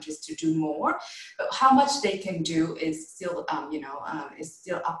four countries to do more, but how much they can do is still, you know, is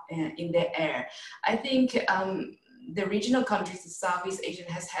still up in the air. I think the regional countries of Southeast Asia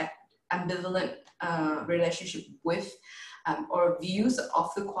has had ambivalent relationship with or views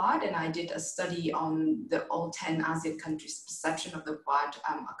of the Quad, and I did a study on the all 10 ASEAN countries' perception of the Quad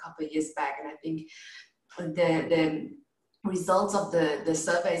a couple of years back, and I think the results of the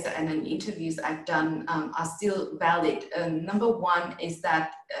surveys and interviews I've done are still valid. Number one is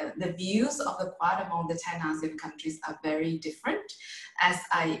that the views of the Quad among the 10 ASEAN countries are very different. As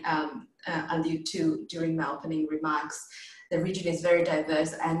I allude to during my opening remarks, the region is very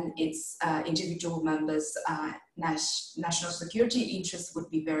diverse, and its individual members' national security interests would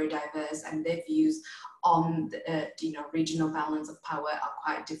be very diverse, and their views on the you know, regional balance of power are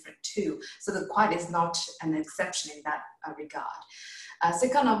quite different too. So the Quad is not an exception in that regard.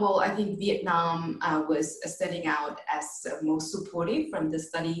 Second of all, I think Vietnam was standing out as most supportive from the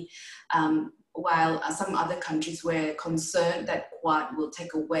study, while some other countries were concerned that Quad will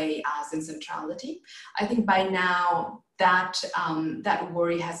take away ASEAN centrality. I think by now that that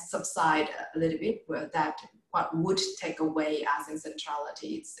worry has subsided a little bit, where that Quad would take away ASEAN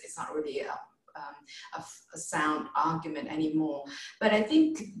centrality. It's not really a sound argument anymore. But I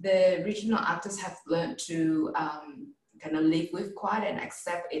think the regional actors have learned to kind of live with Quad and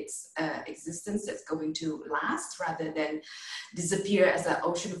accept its existence that's going to last rather than disappear as an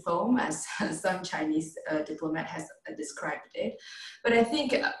ocean foam, as some Chinese diplomat has described it. But I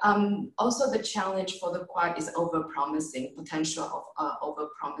think also the challenge for the Quad is over-promising, potential of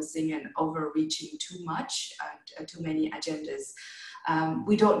over-promising and overreaching too much, too many agendas.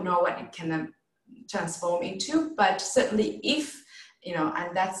 We don't know what it can transform into, but certainly if,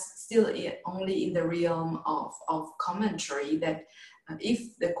 and that's still only in the realm of commentary, that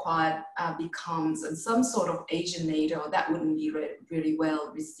if the Quad becomes some sort of Asian NATO, that wouldn't be really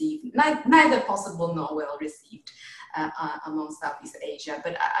well received, neither possible nor well received among Southeast Asia.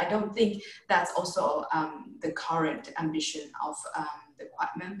 But I don't think that's also the current ambition of the Quad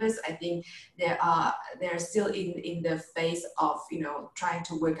members. I think they're still in the phase of trying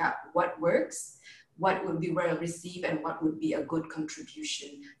to work out what works, what would be well received, and what would be a good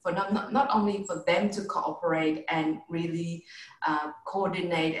contribution for not only for them to cooperate and really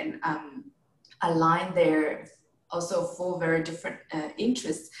coordinate and align their also four very different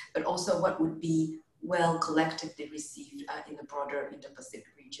interests, but also what would be well collectively received in the broader Indo-Pacific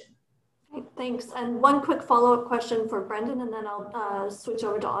region. Thanks. And one quick follow-up question for Brendan, and then I'll switch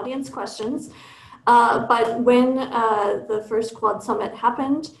over to audience questions. But when the first Quad Summit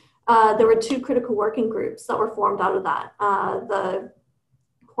happened, there were two critical working groups that were formed out of that, the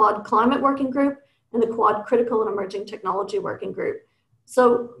Quad Climate Working Group and the Quad Critical and Emerging Technology Working Group.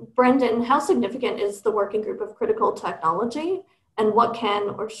 So Brendan, how significant is the working group of critical technology, and what can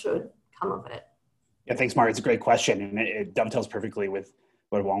or should come of it? Yeah, thanks, Mari. It's a great question, and it dovetails perfectly with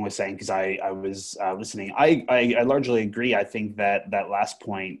what Wong was saying, because I was listening. I largely agree. I think that last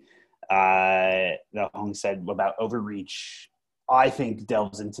point that Hong said about overreach, I think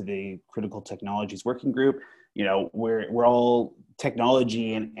delves into the critical technologies working group. We're all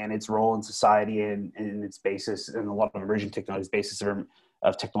technology and its role in society and its basis, and a lot of emerging technologies basis of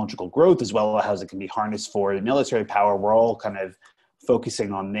technological growth, as well as how it can be harnessed for military power. We're all kind of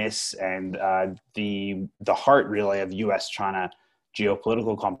focusing on this, and the heart really of US-China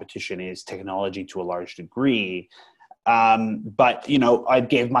geopolitical competition is technology to a large degree. But I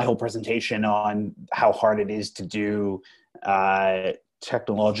gave my whole presentation on how hard it is to do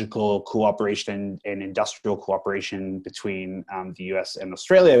technological cooperation and industrial cooperation between the US and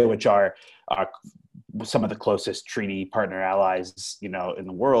Australia, which are some of the closest treaty partner allies, in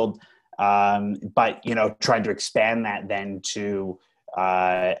the world. But, trying to expand that then to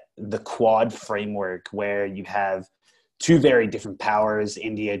the Quad framework, where you have two very different powers,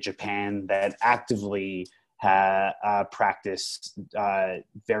 India, Japan, that actively practice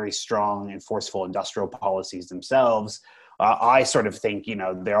very strong and forceful industrial policies themselves. I sort of think,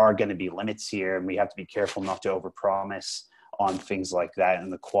 there are going to be limits here, and we have to be careful not to overpromise on things like that in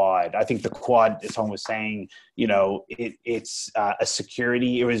the Quad. I think the Quad, as Hong was saying, it's a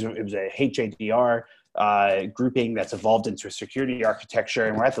security. It was a HADR grouping that's evolved into a security architecture,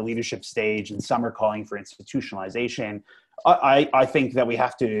 and we're at the leadership stage, and some are calling for institutionalization. I think that we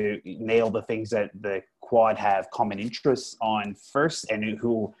have to nail the things that the Quad have common interests on first, and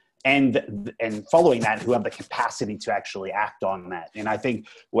following that, who have the capacity to actually act on that. And I think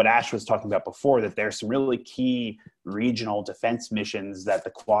what Ash was talking about before, that there's some really key regional defense missions that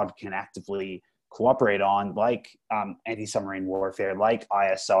the Quad can actively cooperate on, like anti-submarine warfare, like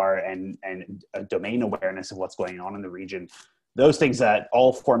ISR, and domain awareness of what's going on in the region. Those things that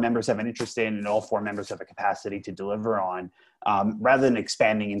all four members have an interest in and all four members have a capacity to deliver on, rather than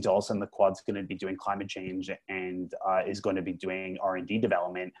expanding into all of a sudden the Quad's going to be doing climate change and is going to be doing R&D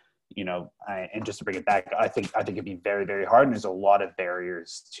development. And just to bring it back, I think it'd be very, very hard, and there's a lot of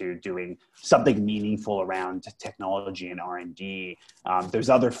barriers to doing something meaningful around technology and R&D. There's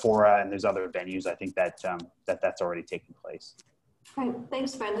other fora and there's other venues. I think that's already taking place. Great,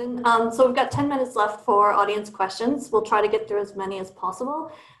 thanks, Brendan. So we've got 10 minutes left for audience questions. We'll try to get through as many as possible.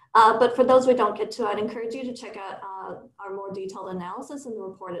 But for those we don't get to, I'd encourage you to check out our more detailed analysis in the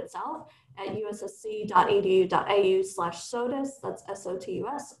report itself at ussc.edu.au/SOTUS, that's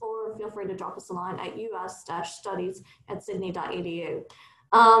SOTUS, or feel free to drop us a line at us-studies@sydney.edu.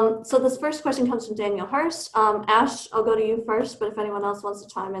 So this first question comes from Daniel Hurst. Ash, I'll go to you first, but if anyone else wants to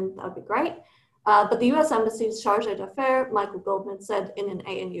chime in, that would be great. But the US Embassy's Charge d'Affaires, Michael Goldman, said in an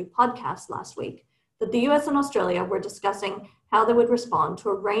ANU podcast last week that the US and Australia were discussing how they would respond to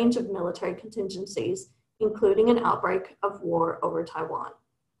a range of military contingencies, including an outbreak of war over Taiwan.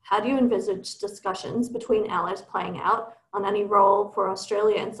 How do you envisage discussions between allies playing out on any role for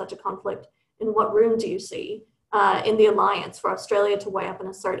Australia in such a conflict? And what room do you see in the alliance for Australia to weigh up and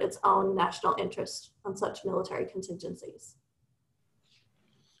assert its own national interest on such military contingencies?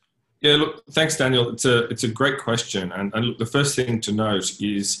 Yeah, look, thanks, Daniel. It's a great question. And look, the first thing to note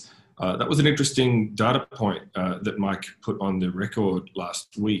is that was an interesting data point that Mike put on the record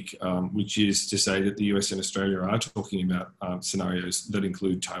last week, which is to say that the US and Australia are talking about scenarios that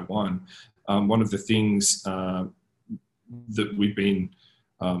include Taiwan. One of the things that we've been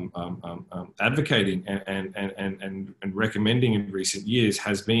advocating and recommending in recent years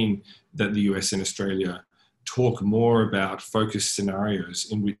has been that the US and Australia talk more about focused scenarios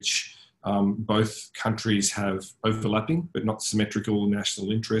in which both countries have overlapping but not symmetrical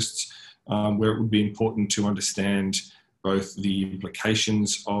national interests, where it would be important to understand both the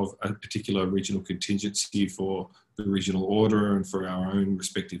implications of a particular regional contingency for the regional order and for our own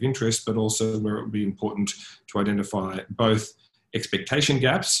respective interests, but also where it would be important to identify both expectation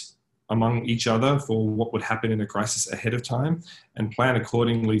gaps among each other for what would happen in a crisis ahead of time and plan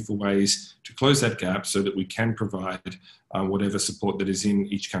accordingly for ways to close that gap so that we can provide whatever support that is in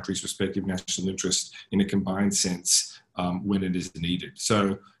each country's respective national interest in a combined sense when it is needed.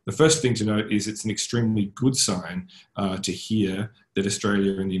 So the first thing to note is it's an extremely good sign to hear that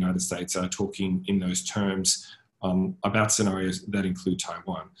Australia and the United States are talking in those terms about scenarios that include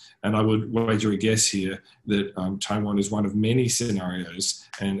Taiwan. And I would wager a guess here that Taiwan is one of many scenarios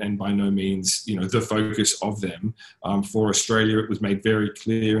and by no means, the focus of them. For Australia, it was made very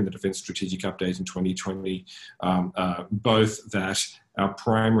clear in the Defence Strategic Update in 2020, both that our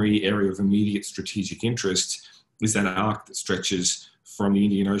primary area of immediate strategic interest is that arc that stretches from the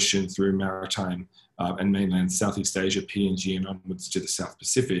Indian Ocean through maritime and mainland Southeast Asia, PNG, and onwards to the South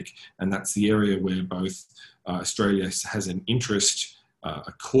Pacific. And that's the area where both Australia has an interest,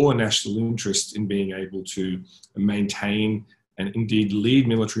 a core national interest in being able to maintain and indeed lead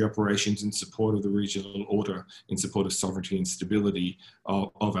military operations in support of the regional order, in support of sovereignty and stability of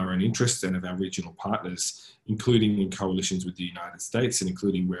our own interests and of our regional partners, including in coalitions with the United States and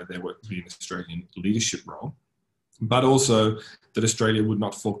including where there would be an Australian leadership role, but also that Australia would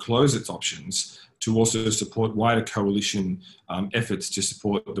not foreclose its options to also support wider coalition efforts to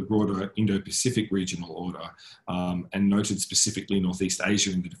support the broader Indo-Pacific regional order, and noted specifically Northeast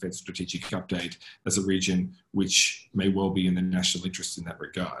Asia in the Defence Strategic Update as a region which may well be in the national interest in that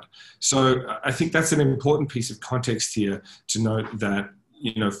regard. So I think that's an important piece of context here to note that,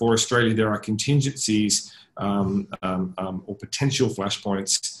 for Australia, there are contingencies or potential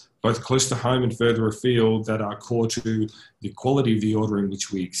flashpoints both close to home and further afield that are core to the quality of the order in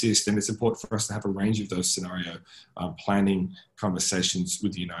which we exist. And it's important for us to have a range of those scenario planning conversations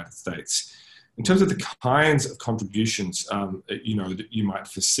with the United States. In terms of the kinds of contributions, that you might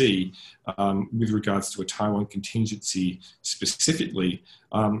foresee with regards to a Taiwan contingency specifically,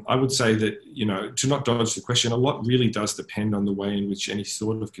 I would say that, to not dodge the question, a lot really does depend on the way in which any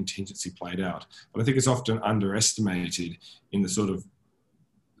sort of contingency played out. But I think it's often underestimated in the sort of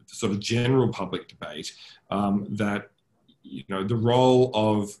general public debate that the role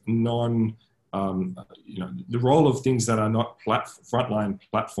of the role of things that are not frontline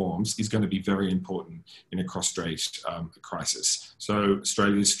platforms is going to be very important in a cross-strait crisis. So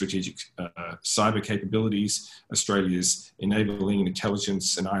Australia's strategic cyber capabilities, Australia's enabling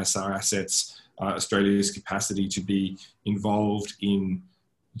intelligence and ISR assets, Australia's capacity to be involved in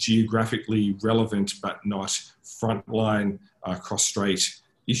geographically relevant but not frontline cross-strait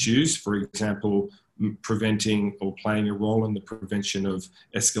issues, for example, preventing or playing a role in the prevention of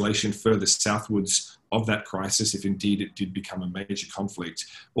escalation further southwards of that crisis, if indeed it did become a major conflict.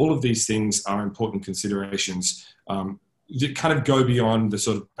 All of these things are important considerations that kind of go beyond the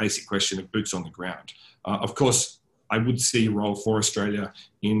sort of basic question of boots on the ground. Of course, I would see a role for Australia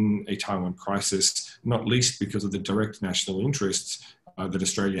in a Taiwan crisis, not least because of the direct national interests that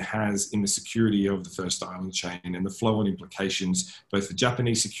Australia has in the security of the First Island chain and the flow-on implications, both for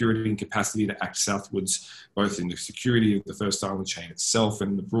Japanese security and capacity to act southwards, both in the security of the First Island chain itself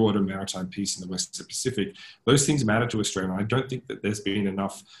and the broader maritime peace in the Western Pacific. Those things matter to Australia. I don't think that there's been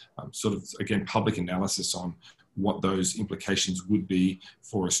enough public analysis on what those implications would be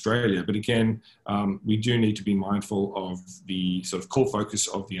for Australia. But again, we do need to be mindful of the sort of core focus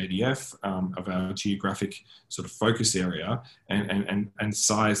of the ADF, of our geographic sort of focus area, and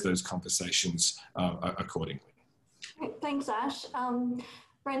size those conversations accordingly. Great. Thanks, Ash.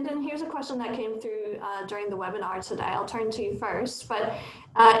 Brendan, here's a question that came through during the webinar today. I'll turn to you first, but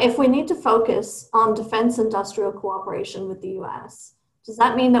if we need to focus on defense industrial cooperation with the US, does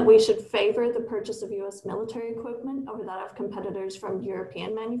that mean that we should favor the purchase of US military equipment over that of competitors from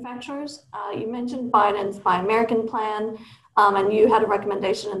European manufacturers? You mentioned Biden's Buy American plan, and you had a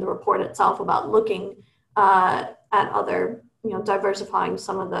recommendation in the report itself about looking at other, diversifying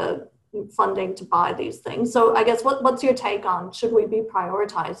some of the funding to buy these things. So I guess what's your take on, should we be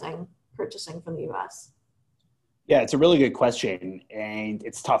prioritizing purchasing from the US? Yeah, it's a really good question. And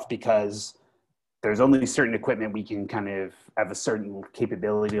it's tough because there's only certain equipment we can kind of have a certain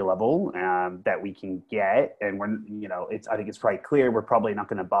capability level that we can get. And I think it's probably clear we're probably not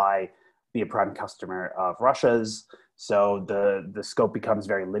going to be a prime customer of Russia's. So the scope becomes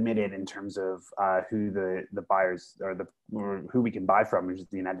very limited in terms of who the buyers or who we can buy from, which is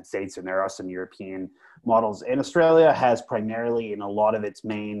the United States, and there are some European models. And Australia has primarily, in a lot of its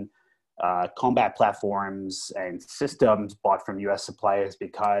main combat platforms and systems, bought from US suppliers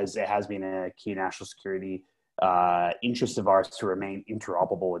because it has been a key national security interest of ours to remain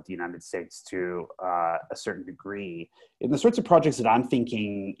interoperable with the United States to a certain degree. In the sorts of projects that I'm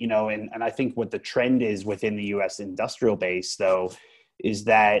thinking, and I think what the trend is within the US industrial base, though, is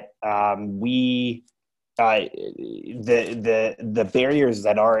that the barriers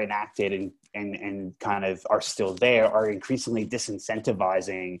that are enacted and kind of are still there are increasingly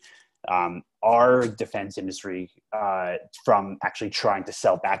disincentivizing our defense industry from actually trying to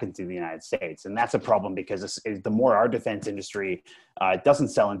sell back into the United States. And that's a problem because the more our defense industry doesn't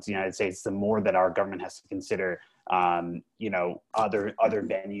sell into the United States, the more that our government has to consider, other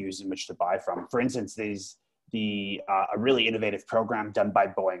venues in which to buy from. For instance, a really innovative program done by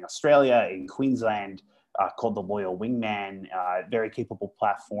Boeing Australia in Queensland called the Loyal Wingman, very capable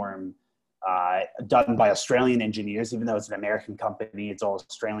platform, done by Australian engineers. Even though it's an American company, it's all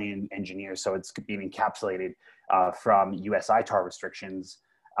Australian engineers, so it's being encapsulated from US ITAR restrictions.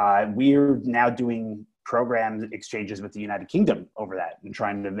 We're now doing program exchanges with the United Kingdom over that and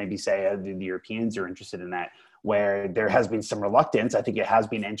trying to maybe say the Europeans are interested in that, where there has been some reluctance. I think it has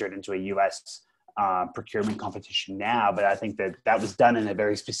been entered into a US procurement competition now, but I think that was done in a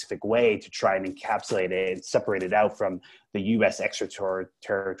very specific way to try and encapsulate it and separate it out from the US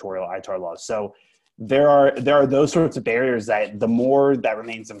extraterritorial ITAR laws. So there are those sorts of barriers that the more that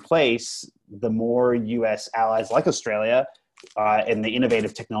remains in place, the more US allies like Australia and the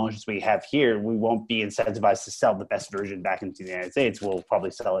innovative technologies we have here, we won't be incentivized to sell the best version back into the United States. We'll probably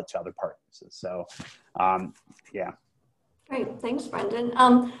sell it to other partners. So, yeah. Great, thanks, Brendan.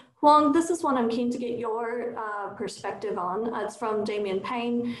 Huang, this is one I'm keen to get your perspective on. It's from Damien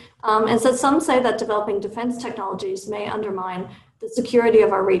Payne. It says, some say that developing defense technologies may undermine the security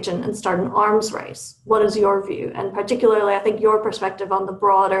of our region and start an arms race. What is your view? And particularly, I think your perspective on the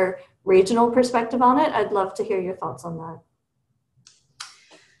broader regional perspective on it. I'd love to hear your thoughts on that.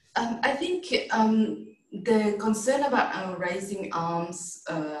 I think the concern about raising arms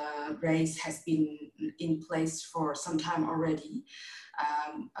race has been in place for some time already.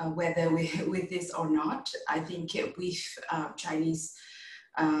 Whether with this or not, I think with Chinese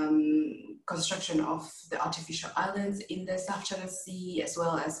construction of the artificial islands in the South China Sea, as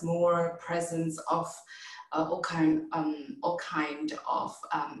well as more presence of all kind of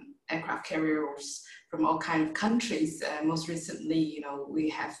aircraft carriers from all kind of countries. Most recently, we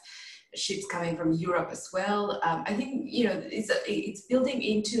have ships coming from Europe as well. I think it's building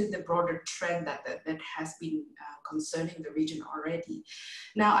into the broader trend that has been concerning the region already.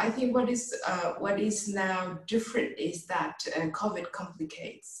 Now, I think what is now different is that COVID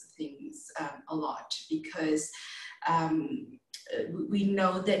complicates things a lot, because we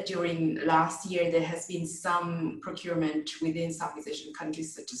know that during last year there has been some procurement within Southeast Asian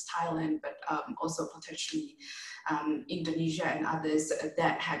countries such as Thailand, but also potentially Indonesia and others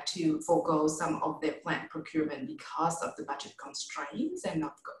that had to forego some of their planned procurement because of the budget constraints, and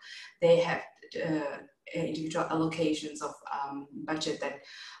they have individual allocations of budget that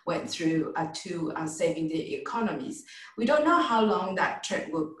went through to saving the economies. We don't know how long that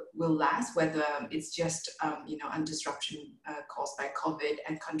trend will last, whether it's just a disruption caused by COVID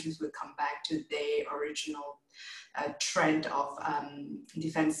and countries will come back to their original trend of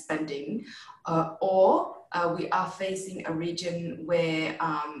defense spending, or we are facing a region where,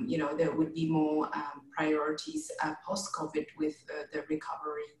 you know, there would be more priorities post-COVID with the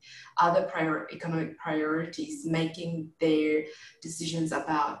recovery, other economic priorities, making their decisions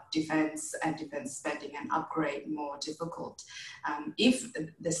about defense and defense spending and upgrade more difficult. If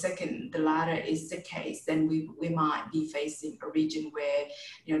the latter is the case, then we might be facing a region where,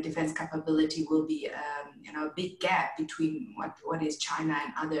 you know, defense capability will be, you know, a big gap between what is China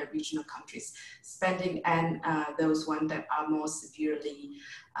and other regional countries spending and those ones that are more severely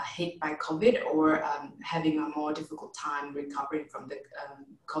hit by COVID or having a more difficult time recovering from the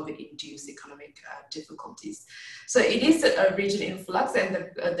COVID-induced economic difficulties. So it is a region in flux, and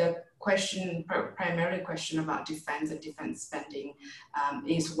the question, primary question about defense and defense spending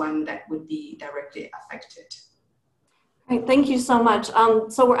is one that would be directly affected. Great, thank you so much.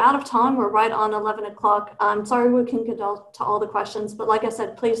 So we're out of time. We're right on 11 o'clock. I'm sorry we can get to all the questions, but like I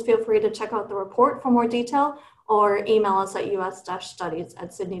said, please feel free to check out the report for more detail or email us at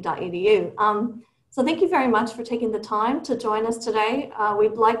us-studies@sydney.edu. So thank you very much for taking the time to join us today.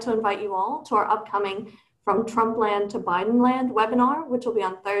 We'd like to invite you all to our upcoming From Trumpland to Bidenland webinar, which will be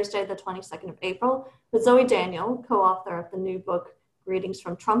on Thursday, the 22nd of April, with Zoe Daniel, co-author of the new book, Greetings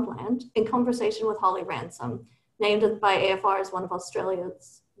from Trumpland, in conversation with Holly Ransom, named by AFR as one of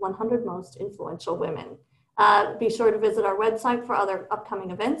Australia's 100 most influential women. Be sure to visit our website for other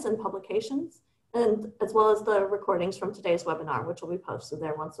upcoming events and publications, and as well as the recordings from today's webinar, which will be posted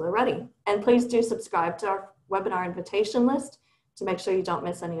there once they're ready. And please do subscribe to our webinar invitation list to make sure you don't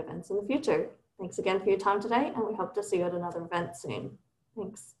miss any events in the future. Thanks again for your time today, and we hope to see you at another event soon.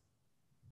 Thanks.